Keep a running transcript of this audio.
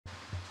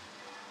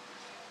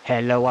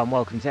Hello and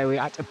welcome. Today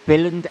we're at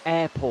Billund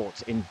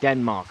Airport in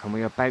Denmark and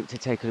we're about to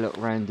take a look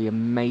around the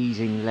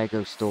amazing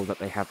Lego store that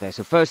they have there.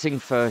 So first thing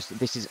first,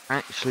 this is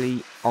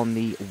actually on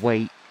the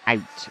way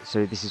out.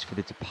 So this is for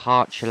the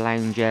departure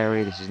lounge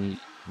area. This is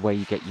where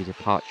you get your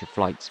departure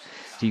flights.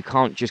 So you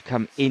can't just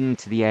come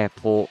into the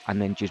airport and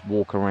then just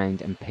walk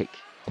around and pick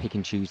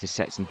and choose the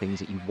sets and things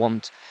that you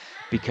want,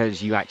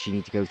 because you actually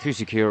need to go through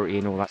security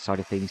and all that side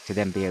of things to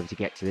then be able to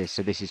get to this.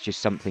 So this is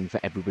just something for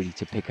everybody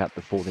to pick up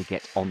before they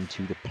get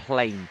onto the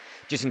plane,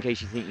 just in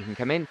case you think you can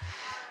come in.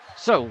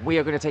 So we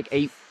are going to take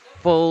a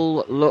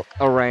full look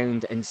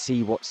around and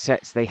see what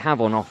sets they have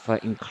on offer,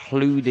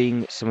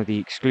 including some of the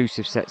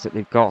exclusive sets that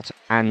they've got,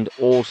 and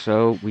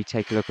also we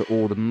take a look at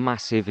all the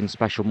massive and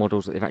special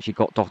models that they've actually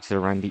got dotted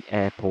around the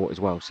airport as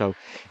well. So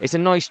it's a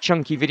nice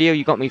chunky video.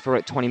 You got me for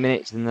 20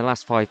 minutes, and in the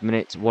last 5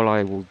 minutes what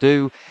I will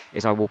do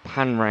is I will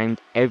pan round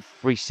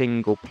every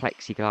single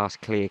plexiglass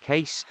clear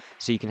case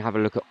so you can have a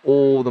look at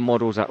all the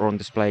models that are on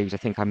display, because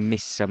I think I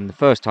missed some the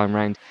first time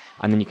round,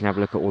 and then you can have a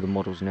look at all the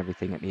models and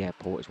everything at the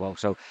airport as well.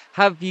 So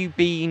have you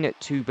been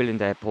to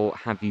Billund Airport?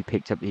 Have you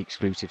picked up the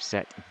exclusive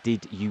set?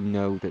 Did you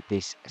know that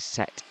this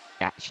set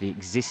actually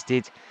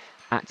existed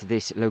at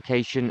this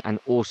location? And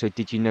also,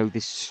 did you know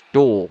this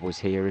store was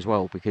here as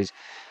well? Because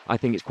I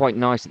think it's quite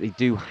nice that they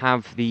do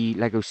have the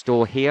Lego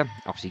store here,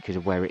 obviously because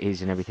of where it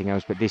is and everything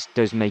else, but this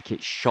does make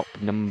it shop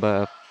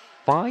number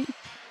 5. So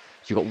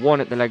you've got one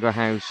at the Lego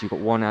house, you've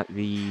got one at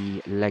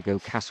the Lego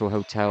Castle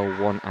Hotel,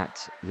 one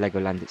at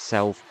Legoland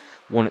itself,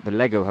 one at the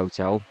Lego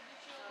Hotel.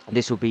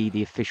 This will be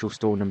the official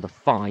store number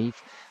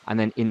 5. And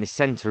then in the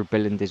centre of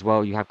Billund as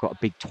well, you have got a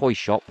big toy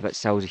shop that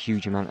sells a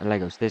huge amount of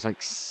Legos. So there's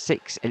like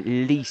at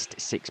least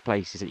six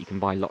places that you can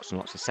buy lots and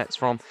lots of sets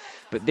from.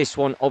 But this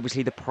one,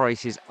 obviously the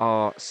prices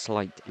are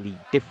slightly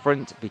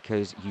different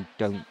because you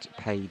don't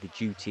pay the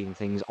duty and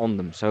things on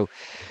them. So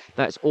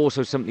that's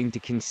also something to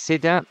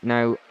consider.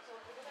 Now,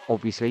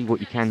 obviously what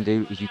you can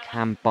do is you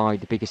can buy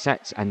the bigger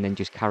sets and then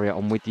just carry it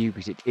on with you,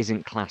 because it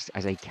isn't classed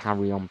as a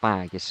carry-on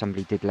bag, as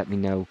somebody did let me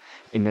know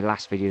in the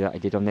last video that I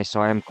did on this.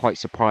 So I am quite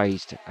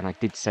surprised, and I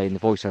did say in the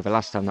voiceover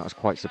last time that I was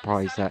quite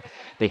surprised that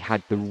they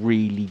had the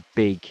really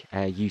big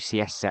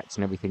UCS sets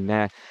and everything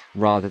there,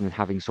 rather than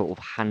having sort of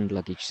hand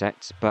luggage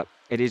sets. But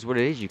it is what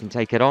it is. You can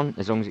take it on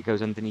as long as it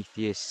goes underneath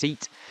your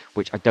seat,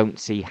 which I don't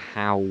see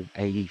how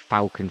a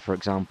Falcon, for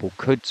example,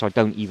 could. So I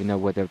don't even know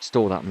where they would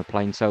store that on the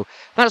plane. So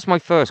that's my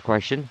first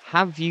question.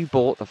 Have you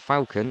bought the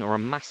Falcon or a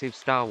massive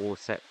Star Wars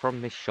set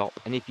from this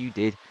shop? And if you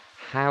did,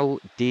 how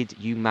did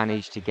you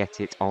manage to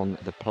get it on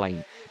the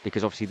plane?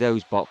 Because obviously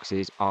those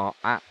boxes are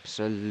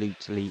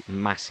absolutely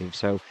massive.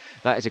 So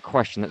that is a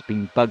question that's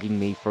been bugging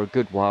me for a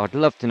good while. I'd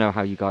love to know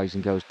how you guys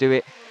and girls do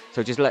it.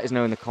 So just let us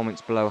know in the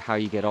comments below how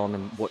you get on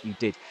and what you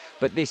did.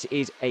 But this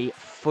is a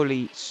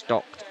fully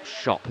stocked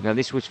shop. Now,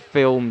 this was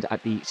filmed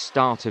at the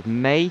start of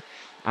May,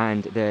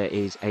 and there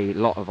is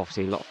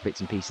obviously a lot of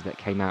bits and pieces that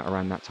came out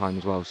around that time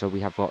as well. So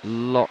we have got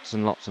lots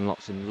and lots and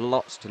lots and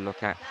lots to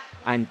look at.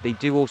 And they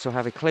do also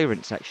have a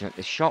clearance section at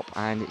this shop,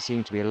 and it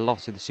seems to be a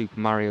lot of the Super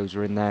Marios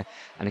are in there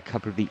and a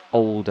couple of the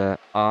older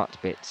art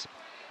bits.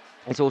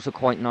 It's also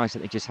quite nice that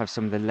they just have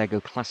some of the Lego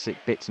classic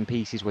bits and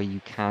pieces where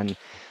you can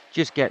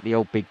just get the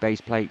old big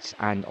base plates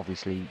and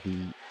obviously the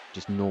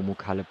just normal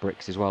colour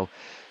bricks as well.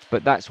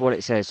 But that's what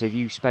it says. So if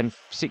you spend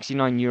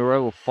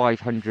 €69 or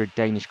 500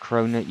 Danish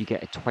kroner, you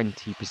get a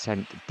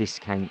 20%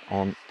 discount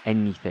on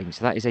anything.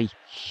 So that is a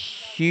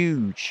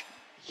huge,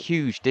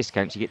 huge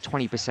discount. So you get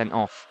 20%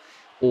 off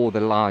all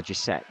the larger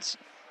sets,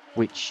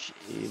 which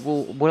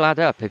will add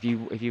up. If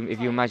you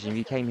imagine if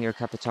you came here a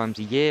couple of times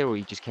a year, or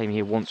you just came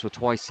here once or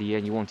twice a year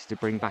and you wanted to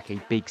bring back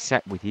a big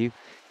set with you,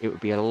 it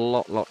would be a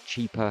lot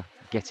cheaper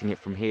getting it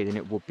from here than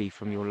it would be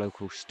from your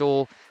local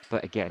store.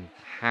 But again,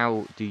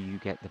 how do you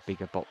get the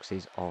bigger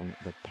boxes on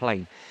the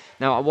plane?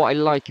 Now, what I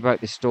like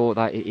about this store,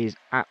 that it is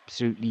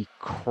absolutely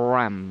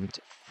crammed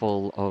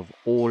full of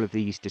all of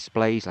these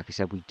displays. Like I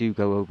said, we do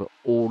go over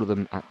all of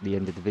them at the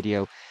end of the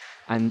video,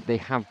 and they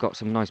have got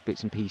some nice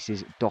bits and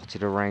pieces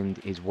dotted around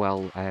as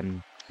well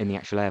in the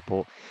actual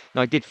airport.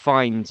 Now, I did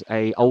find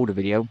a older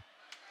video.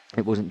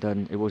 It wasn't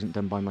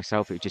done by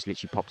myself. It just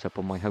literally popped up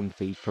on my home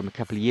feed from a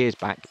couple of years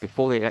back,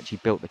 before they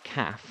actually built the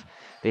CAF.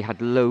 They had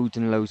loads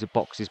and loads of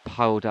boxes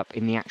piled up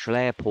in the actual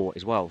airport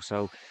as well.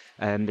 So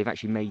they've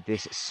actually made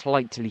this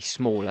slightly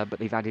smaller, but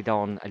they've added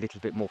on a little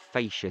bit more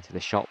fascia to the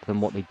shop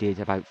than what they did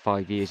about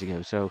 5 years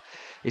ago. So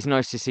it's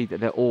nice to see that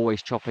they're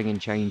always chopping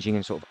and changing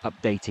and sort of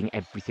updating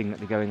everything that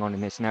they're going on in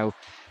this. Now,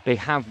 they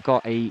have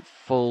got a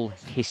full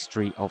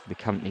history of the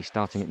company,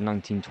 starting at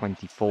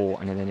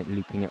 1924 and then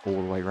looping it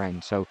all the way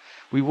around. So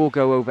we will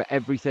go over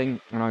everything,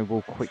 and I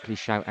will quickly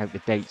shout out the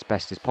dates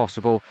best as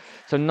possible.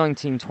 So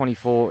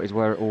 1924 is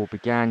where it all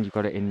began. You've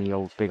got it in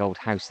the big old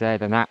house there.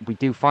 Then we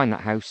do find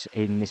that house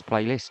in this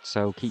playlist,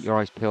 so keep your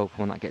eyes peeled for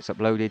when that gets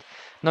uploaded.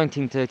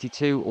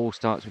 1932 all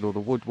starts with all the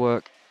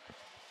woodwork,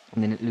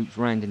 and then it loops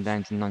round and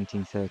down to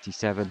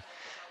 1937.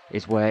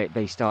 is where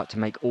they start to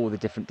make all the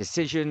different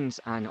decisions,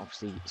 and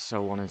obviously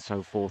so on and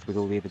so forth with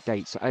all the other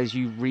dates. So as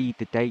you read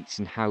the dates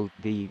and how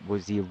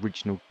was the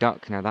original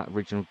duck, now that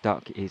original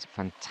duck is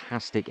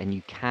fantastic, and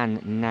you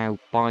can now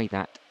buy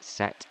that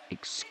set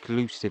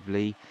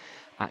exclusively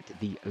at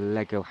the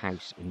Lego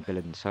house in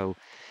Billund. So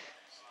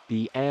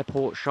the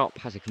airport shop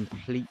has a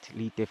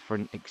completely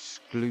different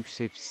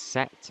exclusive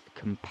set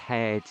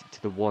compared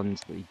to the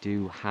ones that we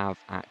do have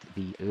at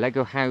the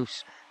Lego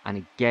house.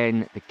 And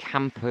again, the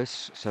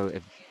campus, so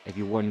if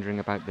you're wondering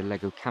about the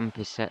Lego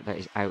campus set that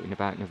is out and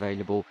about and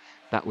available,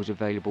 that was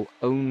available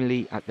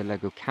only at the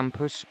Lego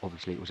campus.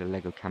 Obviously, it was a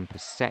Lego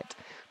campus set,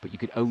 but you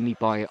could only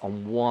buy it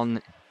on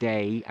one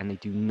day, and they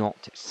do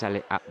not sell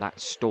it at that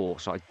store.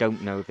 So I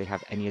don't know if they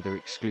have any other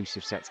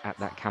exclusive sets at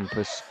that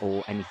campus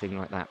or anything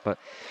like that. But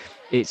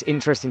it's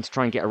interesting to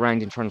try and get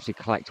around and try and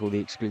collect all the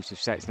exclusive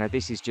sets. Now,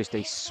 this is just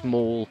a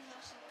small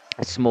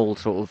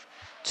sort of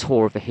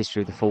tour of the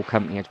history of the full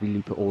company as we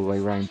loop it all the way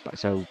around. But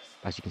so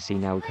as you can see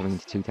now, we're coming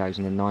into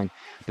 2009.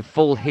 The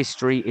full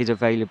history is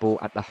available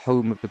at the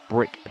Home of the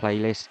Brick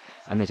playlist,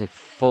 and there's a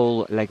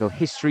full Lego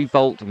history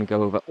vault, and we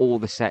go over all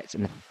the sets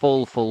and the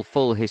full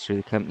history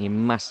of the company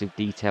in massive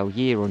detail,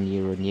 year on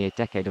year on year,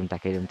 decade on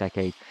decade on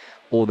decade,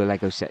 all the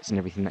Lego sets and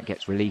everything that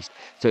gets released.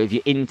 So if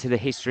you're into the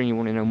history and you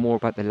want to know more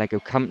about the Lego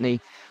company,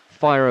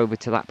 fire over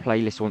to that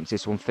playlist once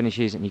this one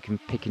finishes, and you can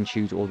pick and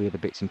choose all the other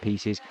bits and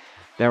pieces.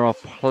 There are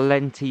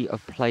plenty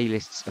of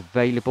playlists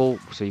available,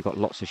 so you've got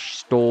lots of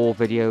store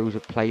videos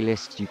of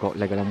playlists. You've got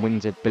Legoland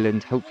Windsor,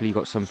 Billund, hopefully you've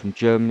got some from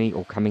Germany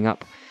or coming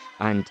up,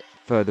 and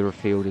further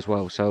afield as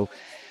well. So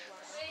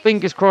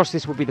fingers crossed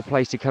this will be the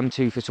place to come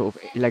to for sort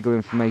of Lego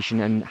information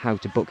and how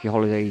to book your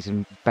holidays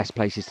and best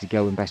places to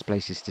go and best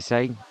places to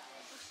stay.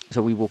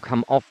 So we will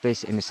come off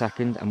this in a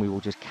second, and we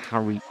will just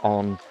carry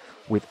on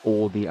with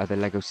all the other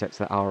Lego sets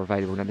that are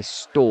available. Now, this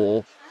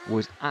store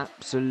was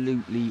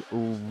absolutely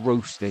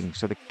roasting,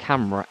 so the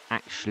camera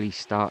actually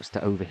starts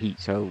to overheat,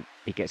 so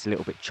it gets a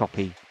little bit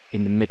choppy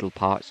in the middle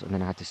parts, and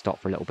then I had to stop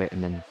for a little bit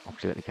and then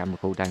obviously let the camera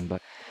cool down.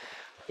 But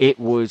it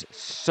was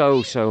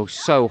so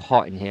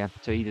hot in here,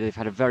 so either they've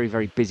had a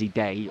very busy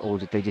day or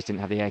they just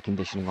didn't have the air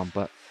conditioning on.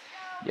 But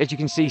as you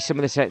can see, some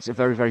of the sets are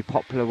very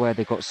popular where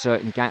they've got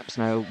certain gaps.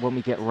 Now, when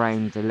we get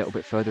around a little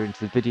bit further into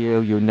the video,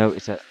 you'll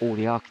notice that all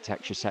the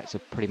architecture sets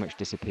have pretty much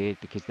disappeared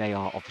because they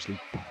are obviously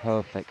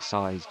perfect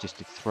size just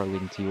to throw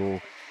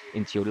into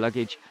your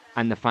luggage.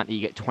 And the fact that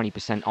you get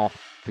 20%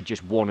 off for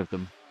just one of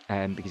them,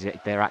 because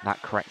they're at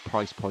that correct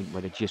price point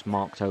where they're just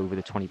marked over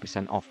the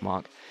 20% off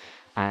mark,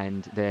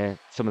 and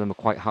some of them are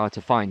quite hard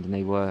to find, and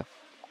they were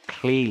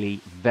clearly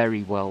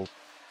very well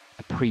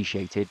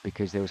appreciated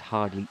because there was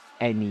hardly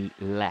any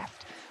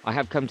left. I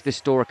have come to this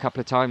store a couple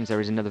of times. There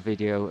is another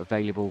video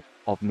available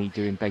of me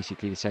doing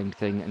basically the same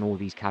thing, and all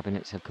these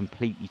cabinets have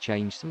completely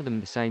changed. Some of them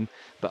are the same,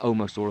 but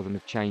almost all of them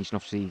have changed, and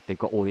obviously they've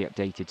got all the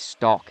updated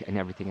stock and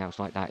everything else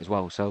like that as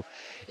well. So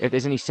if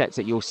there's any sets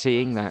that you're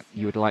seeing that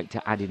you would like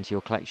to add into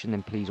your collection,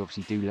 then please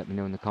obviously do let me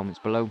know in the comments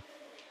below.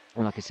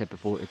 And like I said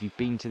before, if you've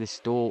been to this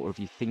store or if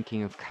you're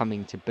thinking of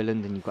coming to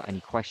Billund and you've got any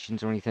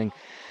questions or anything,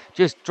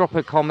 just drop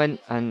a comment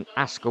and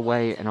ask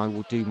away, and I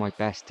will do my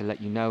best to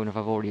let you know. And if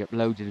I've already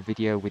uploaded a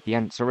video with the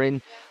answer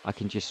in, I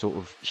can just sort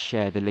of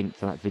share the link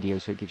to that video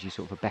so it gives you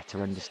sort of a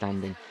better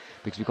understanding,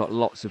 because we've got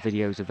lots of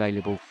videos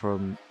available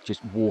from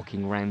just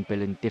walking around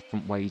Billund,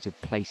 different ways of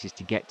places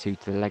to get to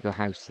the Lego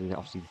house, to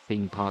obviously the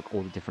theme park,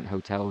 all the different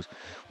hotels,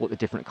 what the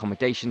different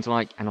accommodations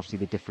like, and obviously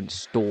the different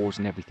stores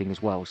and everything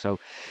as well. So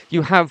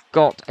you have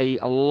got a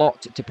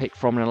lot to pick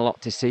from and a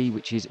lot to see,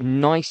 which is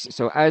nice.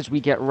 So as we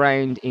get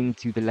round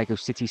into the Lego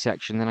City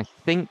section, then I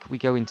think we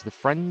go into the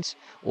Friends,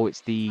 or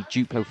it's the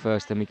Duplo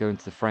first, then we go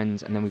into the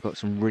Friends, and then we've got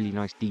some really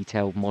nice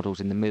detailed models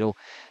in the middle.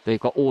 They've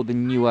got all the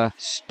newer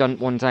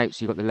stunt ones out,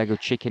 so you've got the Lego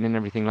chicken and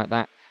everything like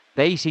that.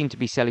 They seem to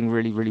be selling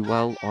really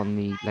well on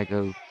the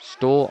Lego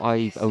store.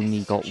 I've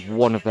only got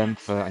one of them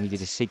I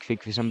needed a sig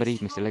fig for somebody,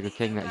 Mr. Lego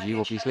King, that is you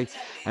obviously.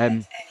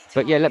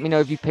 But yeah, let me know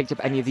if you picked up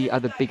any of the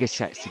other bigger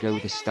sets to go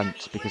with the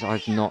stunts, because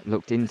I've not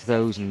looked into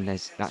those, and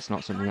that's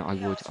not something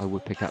that I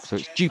would pick up. So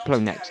it's Duplo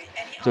next.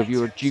 So if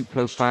you're a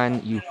Duplo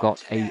fan, you've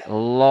got a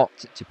lot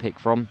to pick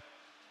from.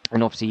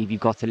 And obviously, if you've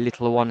got a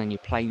little one and your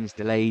plane's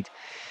delayed,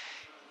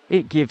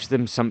 it gives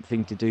them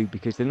something to do,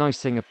 because the nice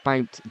thing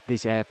about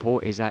this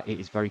airport is that it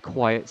is very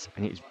quiet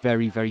and it's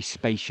very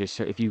spacious.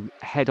 So if you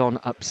head on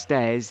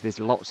upstairs, there's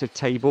lots of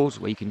tables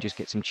where you can just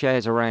get some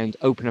chairs around,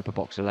 open up a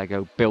box of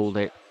Lego, build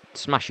it,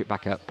 smash it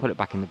back up, put it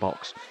back in the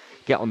box,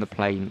 get on the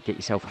plane, get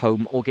yourself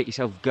home, or get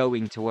yourself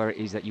going to where it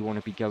is that you want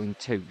to be going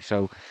to.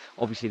 So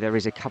obviously there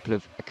is a couple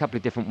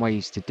of different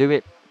ways to do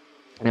it.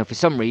 Now, for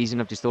some reason,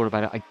 I've just thought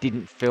about it, I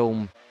didn't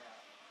film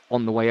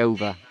on the way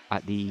over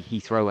at the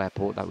Heathrow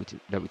airport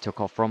that we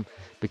took off from,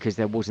 because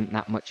there wasn't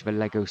that much of a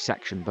Lego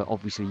section. But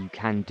obviously you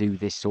can do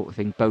this sort of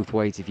thing both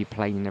ways if your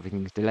plane and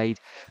everything's delayed.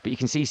 But you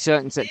can see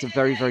certain sets are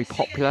very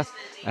popular.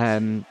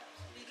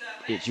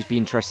 It'd just be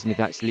interesting if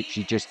that's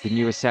literally just the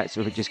newer sets,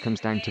 or if it just comes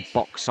down to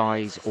box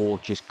size or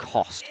just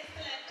cost.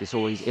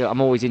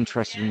 I'm always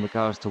interested in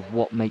regards to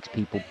what makes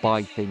people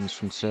buy things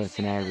from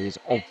certain areas.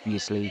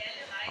 Obviously,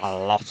 a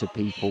lot of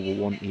people will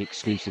want the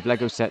exclusive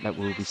Lego set that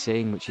we'll be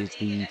seeing, which is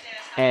the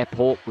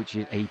airport, which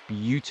is a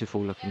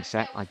beautiful looking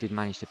set. I did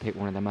manage to pick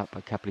one of them up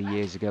a couple of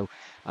years ago,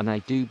 and I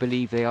do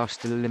believe they are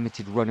still a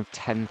limited run of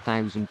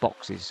 10,000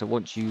 boxes. So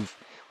once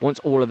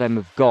all of them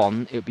have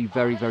gone, it'll be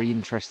very, very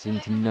interesting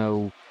to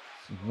know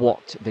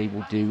what they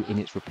will do in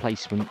its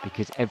replacement,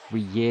 because every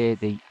year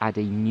they add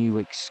a new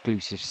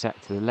exclusive set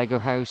to the Lego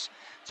house.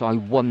 So I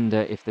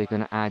wonder if they're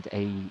going to add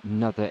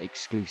another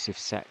exclusive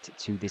set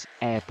to this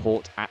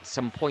airport at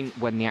some point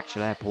when the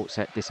actual airport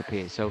set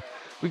disappears. So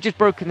we've just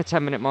broken the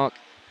 10-minute mark.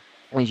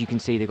 As you can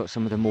see, they've got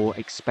some of the more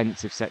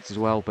expensive sets as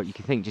well, but you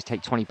can think just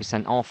take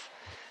 20% off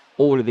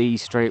all of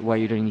these straight away.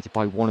 You don't need to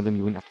buy one of them,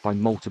 you wouldn't have to buy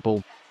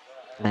multiple,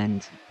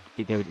 and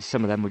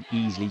some of them would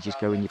easily just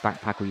go in your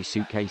backpack or your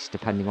suitcase,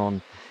 depending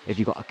on if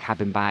you've got a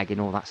cabin bag and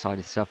all that side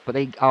of stuff. But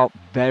they are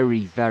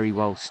very, very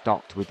well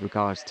stocked with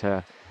regards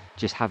to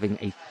just having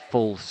a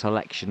full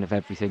selection of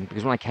everything.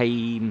 Because when I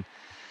came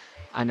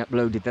and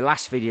uploaded the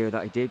last video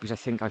that I did, because I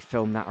think I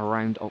filmed that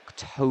around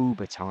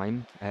October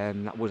time,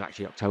 that was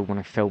actually October when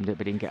I filmed it,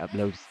 but didn't get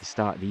uploaded at the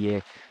start of the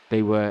year.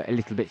 They were a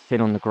little bit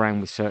thin on the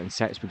ground with certain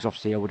sets, because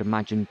obviously I would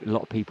imagine a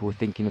lot of people were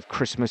thinking of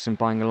Christmas and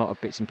buying a lot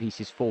of bits and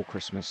pieces for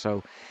Christmas.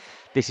 So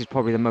this is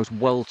probably the most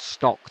well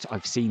stocked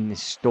I've seen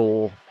this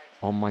store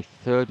on my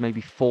third,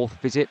 maybe fourth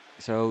visit.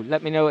 So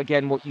let me know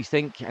again what you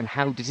think, and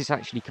how does this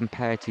actually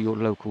compare to your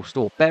local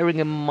store? Bearing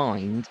in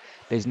mind,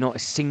 there's not a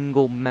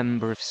single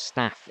member of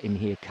staff in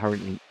here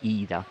currently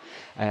either.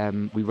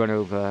 We run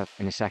over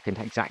in a second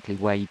exactly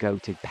where you go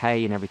to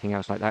pay and everything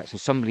else like that. So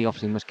somebody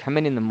obviously must come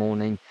in the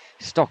morning,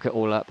 stock it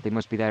all up. They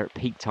must be there at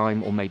peak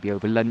time or maybe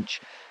over lunch,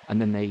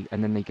 and then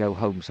they go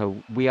home.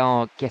 So we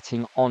are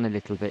getting on a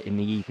little bit in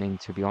the evening,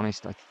 to be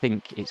honest. I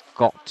think it's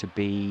got to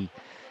be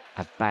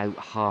about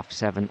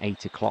 7:30,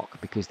 8 o'clock,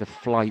 because the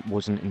flight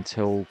wasn't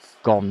until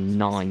gone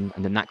 9,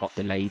 and then that got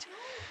delayed,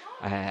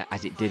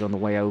 as it did on the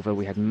way over.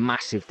 We had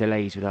massive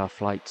delays with our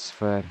flights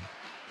for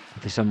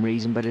some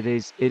reason, but it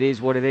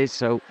is what it is.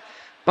 So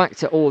back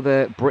to all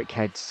the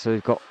brickheads. So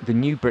they've got the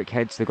new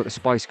brickheads, they've got the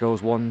Spice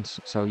Girls ones.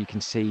 So you can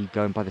see,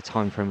 going by the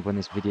time frame of when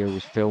this video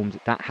was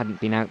filmed, that hadn't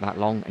been out that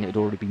long, and it had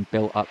already been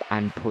built up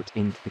and put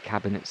into the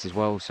cabinets as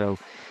well. So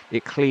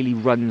it clearly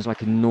runs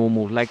like a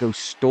normal Lego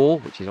store,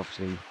 which is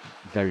obviously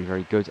very,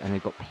 very good, and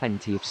they've got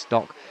plenty of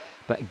stock.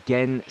 But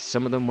again,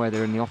 some of them where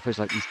they're in the offers,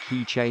 like these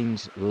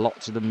keychains,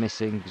 lots of them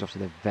missing, because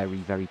obviously they're very,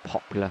 very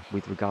popular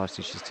with regards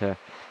to just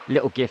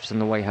little gifts on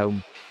the way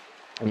home.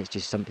 And it's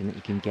just something that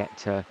you can get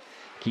to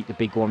keep the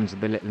big ones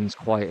and the little ones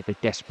quiet if they're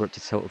desperate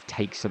to sort of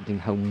take something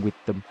home with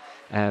them.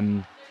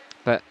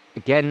 But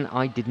again,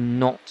 I did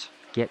not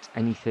get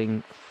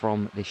anything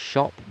from this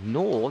shop,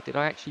 nor did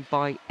I actually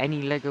buy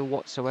any Lego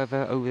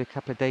whatsoever over the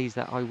couple of days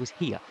that I was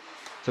here.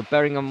 So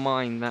bearing in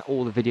mind that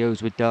all the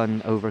videos were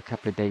done over a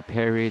couple of day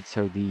period,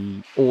 so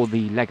all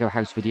the Lego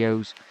house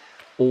videos,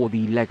 all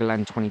the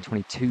Legoland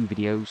 2022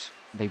 videos,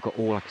 they've got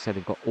all, like I said,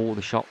 they've got all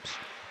the shops.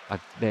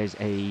 There's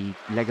a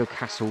Lego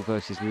Castle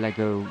versus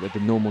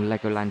the normal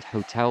Legoland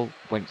Hotel.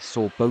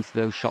 Saw both of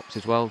those shops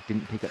as well.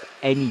 Didn't pick up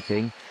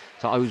anything.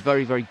 So I was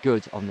very, very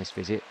good on this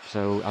visit.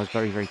 So I was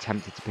very, very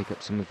tempted to pick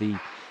up some of the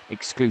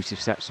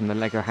exclusive sets from the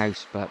Lego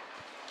house, but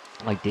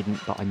I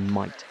didn't, but I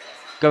might.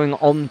 Going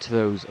on to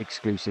those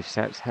exclusive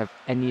sets, have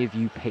any of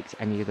you picked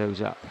any of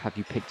those up? Have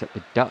you picked up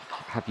the duck?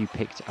 Have you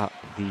picked up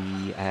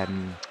the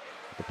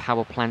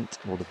power plant,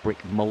 or the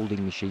brick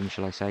moulding machine,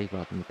 shall I say,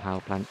 rather than the power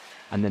plant?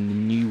 And then the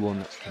new one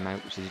that's come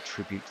out, which is a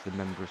tribute to the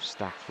member of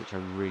staff, which I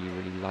really,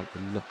 really like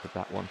the look of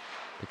that one,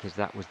 because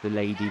that was the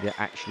lady that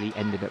actually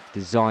ended up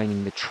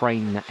designing the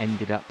train that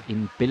ended up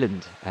in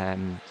Billund.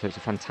 So it's a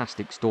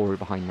fantastic story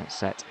behind that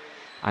set,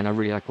 and I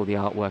really like all the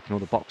artwork and all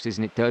the boxes.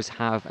 And it does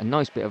have a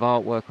nice bit of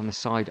artwork on the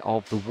side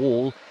of the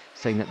wall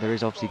saying that there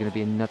is obviously going to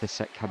be another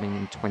set coming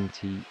in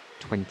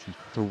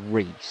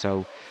 2023.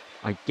 So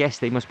I guess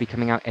they must be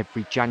coming out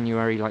every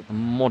January, like the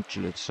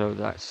modulars, so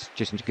that's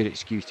just a good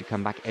excuse to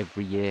come back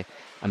every year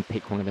and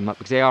pick one of them up,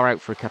 because they are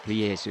out for a couple of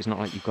years, so it's not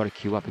like you've got to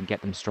queue up and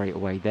get them straight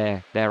away.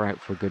 They're out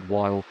for a good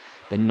while.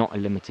 They're not a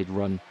limited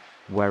run,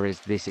 whereas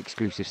this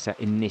exclusive set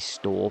in this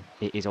store,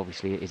 it is a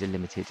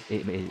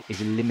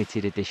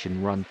limited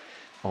edition run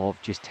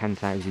of just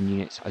 10,000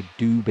 units, I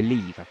do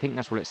believe. I think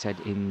that's what it said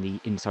in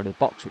the inside of the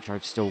box, which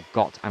I've still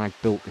got, and I've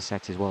built the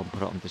set as well and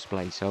put it on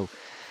display. So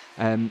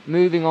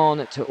moving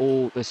on to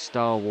all the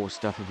Star Wars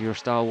stuff. If you're a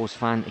Star Wars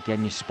fan,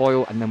 again, you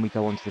spoil, and then we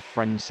go on to the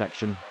Friends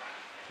section.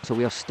 So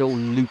we are still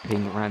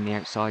looping around the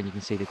outside. You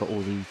can see they've got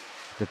all the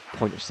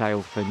point of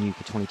sale for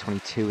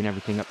 2022 and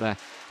everything up there.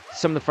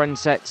 Some of the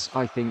Friends sets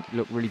I think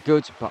look really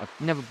good, but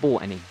I've never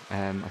bought any.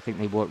 I think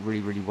they work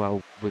really, really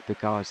well with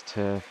regards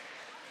to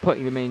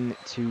putting them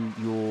into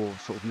your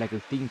sort of Lego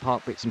theme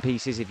park bits and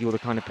pieces. If you're the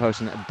kind of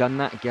person that have done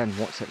that, again,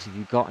 what sets have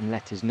you got, and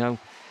let us know.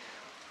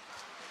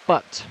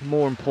 But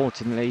more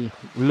importantly,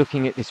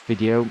 looking at this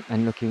video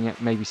and looking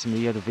at maybe some of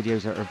the other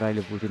videos that are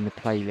available within the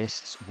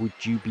playlists, would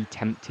you be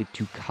tempted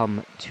to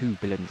come to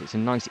Billund? It's a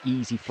nice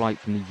easy flight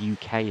from the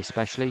UK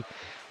especially.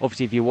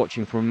 Obviously if you're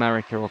watching from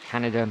America or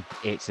Canada,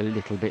 it's a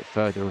little bit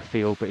further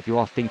afield, but if you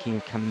are thinking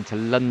of coming to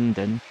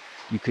London,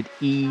 you could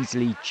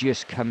easily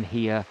just come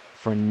here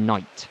for a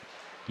night.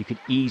 You could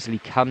easily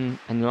come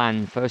and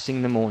land first thing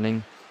in the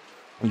morning.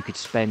 You could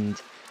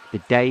spend the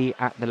day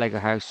at the Lego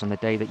house on the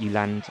day that you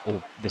land,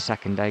 or the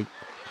second day.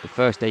 The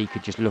first day you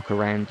could just look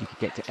around, you could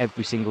get to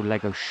every single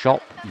Lego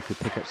shop, you could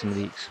pick up some of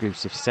the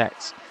exclusive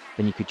sets,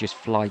 then you could just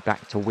fly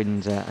back to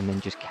Windsor and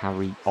then just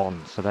carry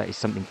on. So that is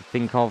something to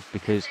think of,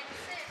 because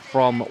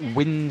from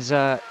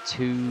Windsor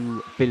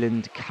to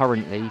Billund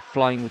currently,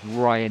 flying with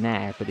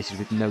Ryanair, but this is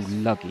with no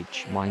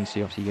luggage, mind,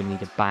 so obviously you're going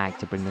to need a bag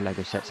to bring the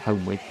Lego sets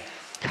home with.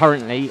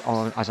 Currently,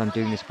 as I'm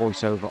doing this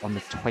voiceover on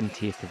the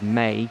 20th of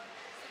May,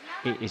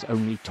 it is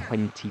only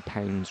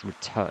 £20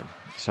 return.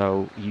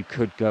 So you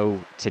could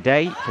go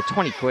today for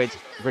 20 quid,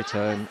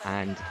 return,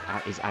 and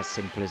that is as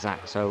simple as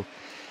that. So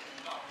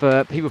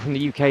for people from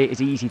the UK, it's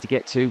easy to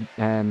get to.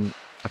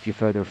 If you're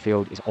further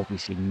afield, it's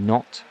obviously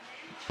not.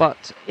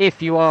 But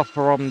if you are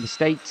from the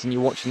States and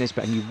you're watching this,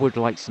 and you would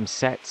like some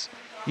sets,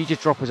 you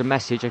just drop us a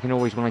message. I can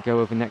always, when I go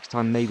over next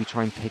time, maybe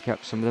try and pick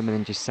up some of them and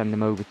then just send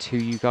them over to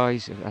you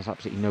guys. That's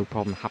absolutely no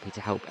problem. Happy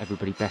to help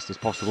everybody best as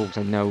possible, because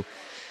I know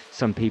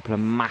some people are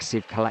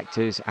massive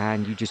collectors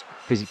and you just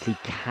physically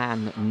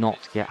cannot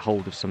get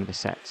hold of some of the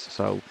sets.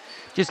 So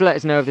just let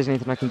us know if there's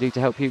anything I can do to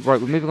help you. Right,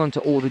 we're moving on to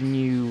all the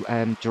new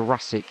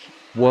Jurassic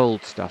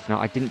World stuff. Now,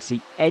 I didn't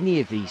see any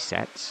of these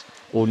sets,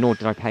 or nor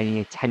did I pay any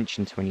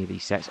attention to any of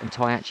these sets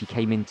until I actually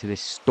came into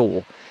this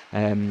store,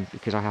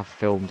 because I have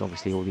filmed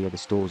obviously all the other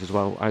stores as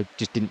well. I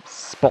just didn't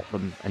spot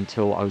them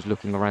until I was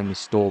looking around this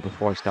store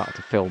before I started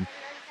to film.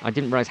 I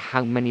didn't realise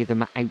how many of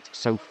them are out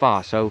so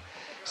far. So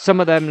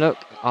some of them, look,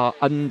 are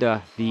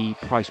under the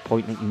price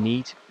point that you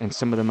need, and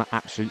some of them are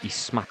absolutely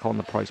smack on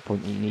the price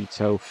point that you need.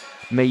 So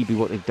maybe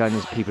what they've done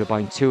is people are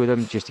buying 2 of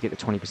them just to get the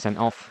 20%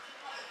 off,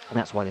 and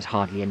that's why there's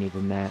hardly any of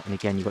them there. And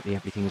again, you've got the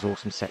Everything is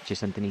Awesome set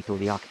just underneath all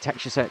the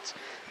architecture sets,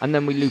 and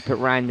then we loop it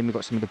around and we've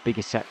got some of the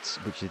bigger sets,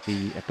 which is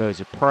the Birds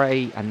of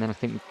Prey, and then I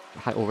think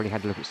we already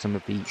had a look at some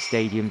of the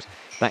stadiums.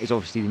 That is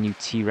obviously the new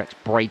T-Rex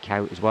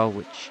Breakout as well,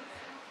 which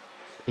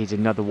is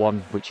another one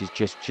which has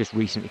just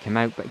recently come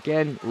out. But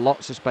again,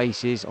 lots of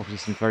spaces,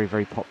 obviously some very,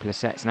 very popular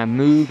sets. Now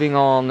moving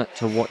on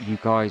to what you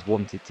guys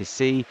wanted to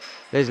see,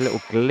 there's a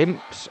little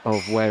glimpse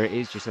of where it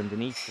is just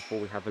underneath before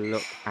we have a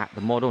look at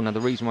the model. Now the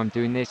reason why I'm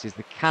doing this is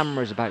the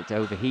camera's about to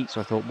overheat, so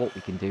I thought what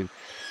we can do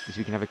is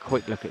we can have a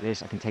quick look at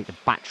this. I can take the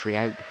battery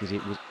out because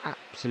it was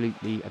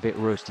absolutely a bit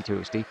roasty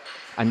toasty,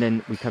 and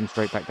then we come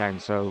straight back down.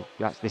 So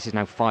this is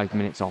now 5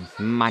 minutes on.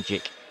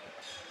 Magic.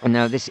 And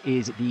now this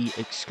is the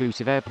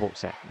exclusive airport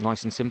set.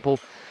 Nice and simple.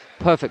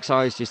 Perfect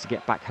size just to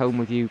get back home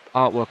with you.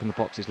 Artwork on the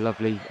box is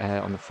lovely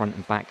on the front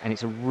and back, and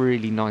it's a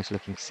really nice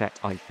looking set,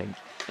 I think.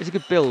 It's a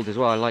good build as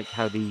well. I like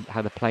how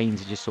the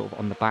planes are just sort of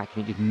on the back,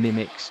 and it just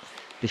mimics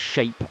the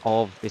shape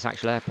of this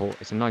actual airport.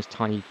 It's a nice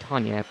tiny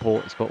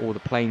airport. It's got all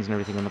the planes and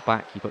everything on the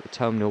back. You've got the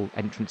terminal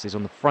entrances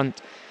on the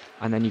front,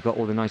 and then you've got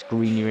all the nice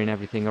greenery and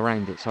everything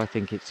around it. So I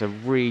think it's a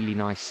really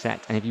nice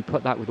set. And if you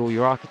put that with all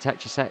your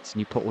architecture sets, and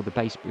you put all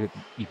the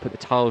you put the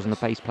tiles on the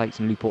base plates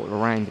and loop it all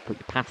around to put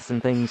your paths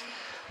and things,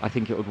 I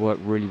think it would work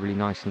really, really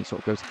nice, and it sort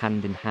of goes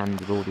hand in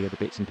hand with all the other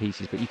bits and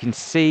pieces. But you can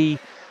see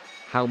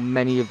how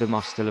many of them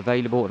are still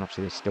available, and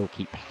obviously they still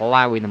keep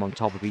ploughing them on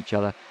top of each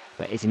other.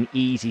 But it's an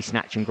easy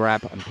snatch and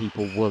grab, and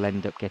people will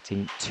end up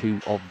getting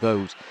 2 of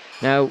those.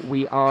 Now,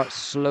 we are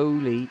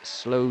slowly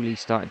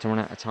starting to run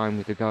out of time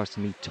with regards to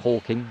me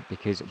talking,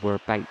 because we're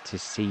about to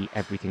see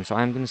everything. So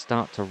I'm going to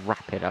start to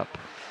wrap it up.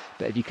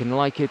 But if you can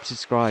like it,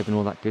 subscribe, and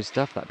all that good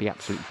stuff, that'd be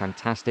absolutely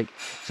fantastic.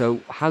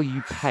 So how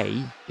you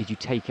pay is you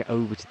take it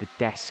over to the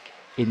desk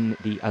in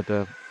the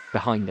other,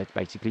 behind it,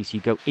 basically. So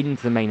you go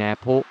into the main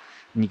airport,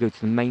 and you go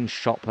to the main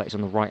shop that is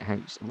on the right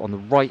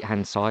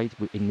hand side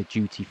in the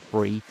duty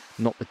free,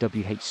 not the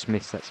WH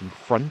Smiths that's in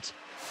front,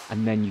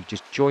 and then you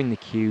just join the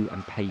queue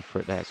and pay for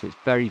it there. So it's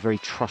very, very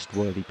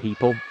trustworthy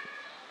people,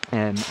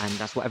 and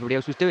that's what everybody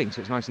else was doing.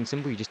 So it's nice and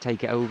simple. You just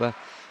take it over,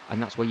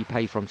 and that's where you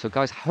pay from. So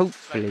guys,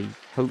 hopefully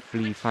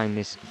you find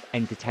this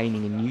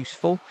entertaining and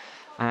useful,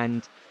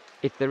 and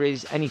if there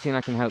is anything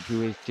I can help you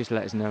with, just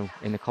let us know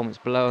in the comments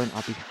below, and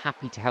I'll be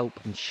happy to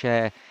help and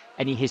share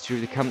any history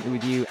of the company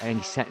with you,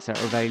 any sets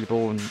that are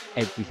available, and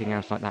everything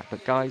else like that.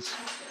 But guys,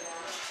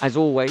 as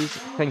always,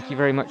 thank you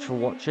very much for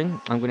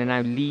watching. I'm going to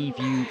now leave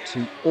you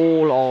to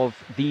all of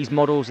these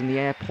models in the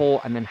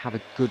airport, and then have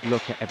a good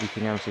look at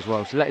everything else as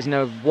well. So let us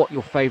know what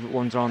your favourite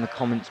ones are in the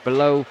comments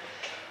below.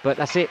 But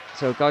that's it.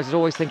 So guys, as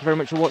always, thank you very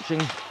much for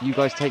watching. You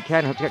guys take care,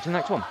 and hope to catch you in the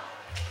next one.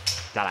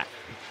 Ta-da.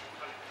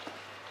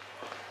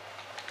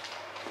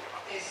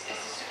 This is a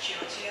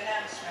security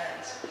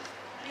announcement.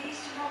 Please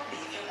do not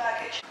leave your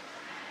baggage.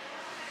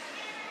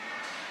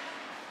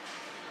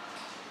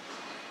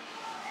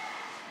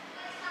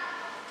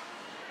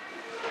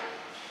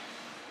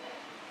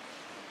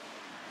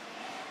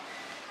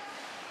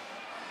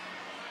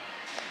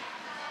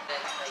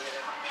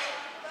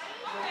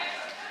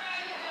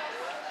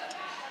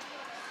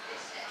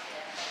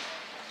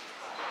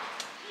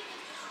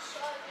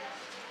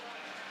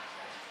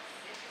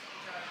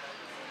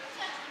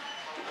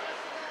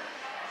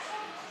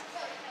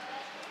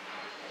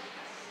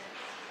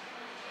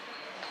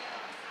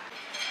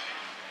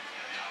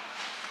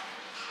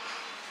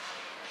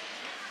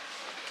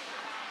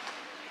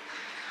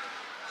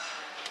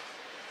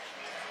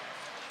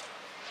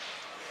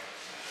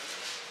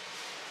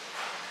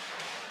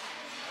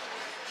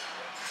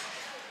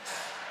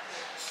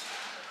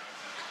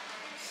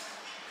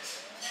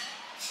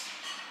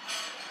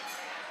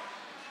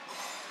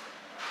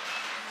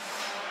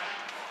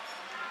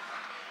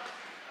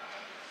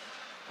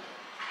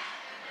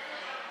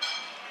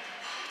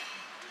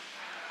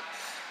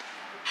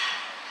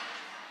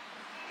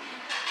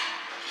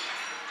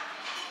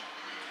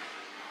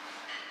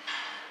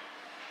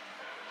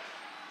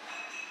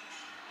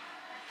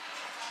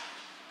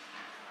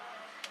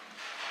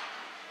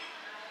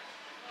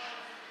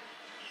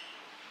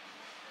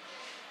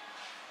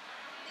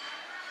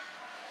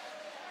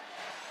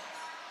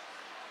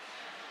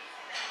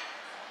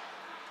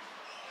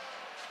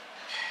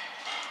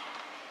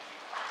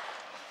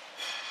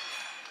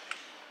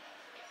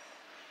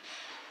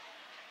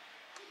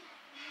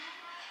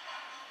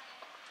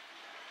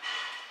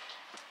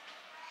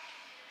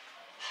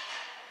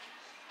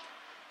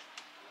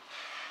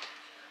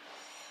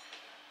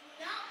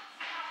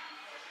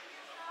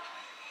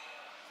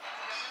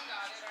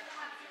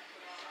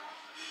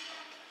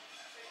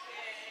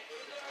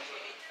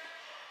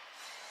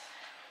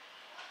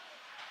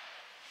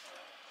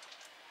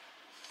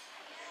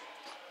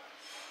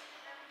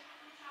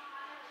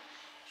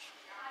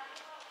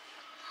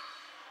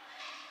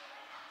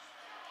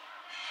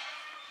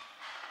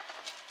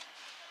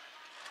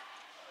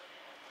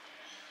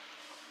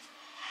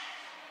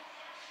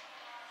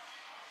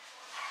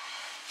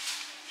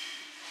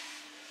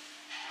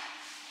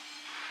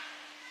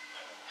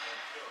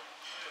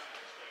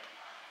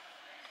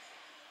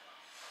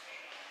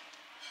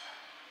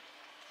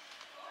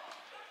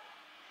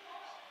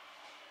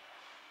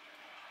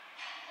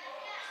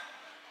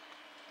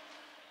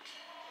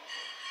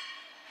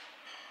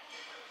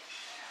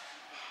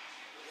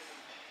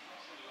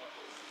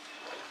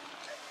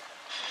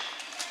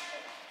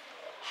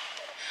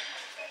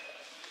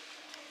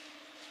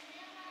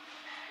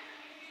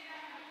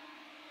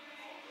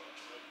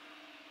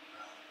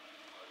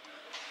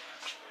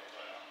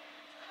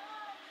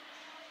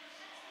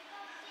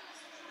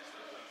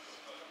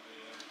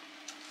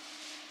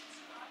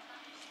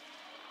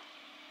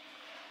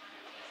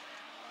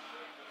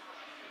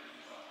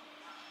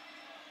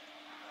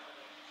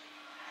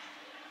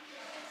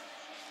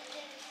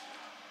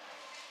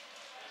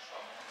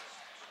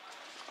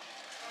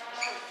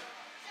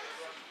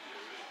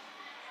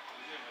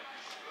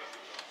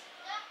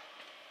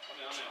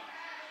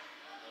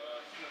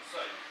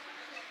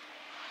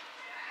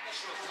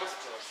 Jeszcze raz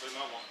sprzedaż, to jest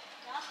mało.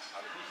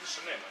 Ale nic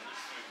jeszcze nie ma,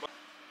 nic.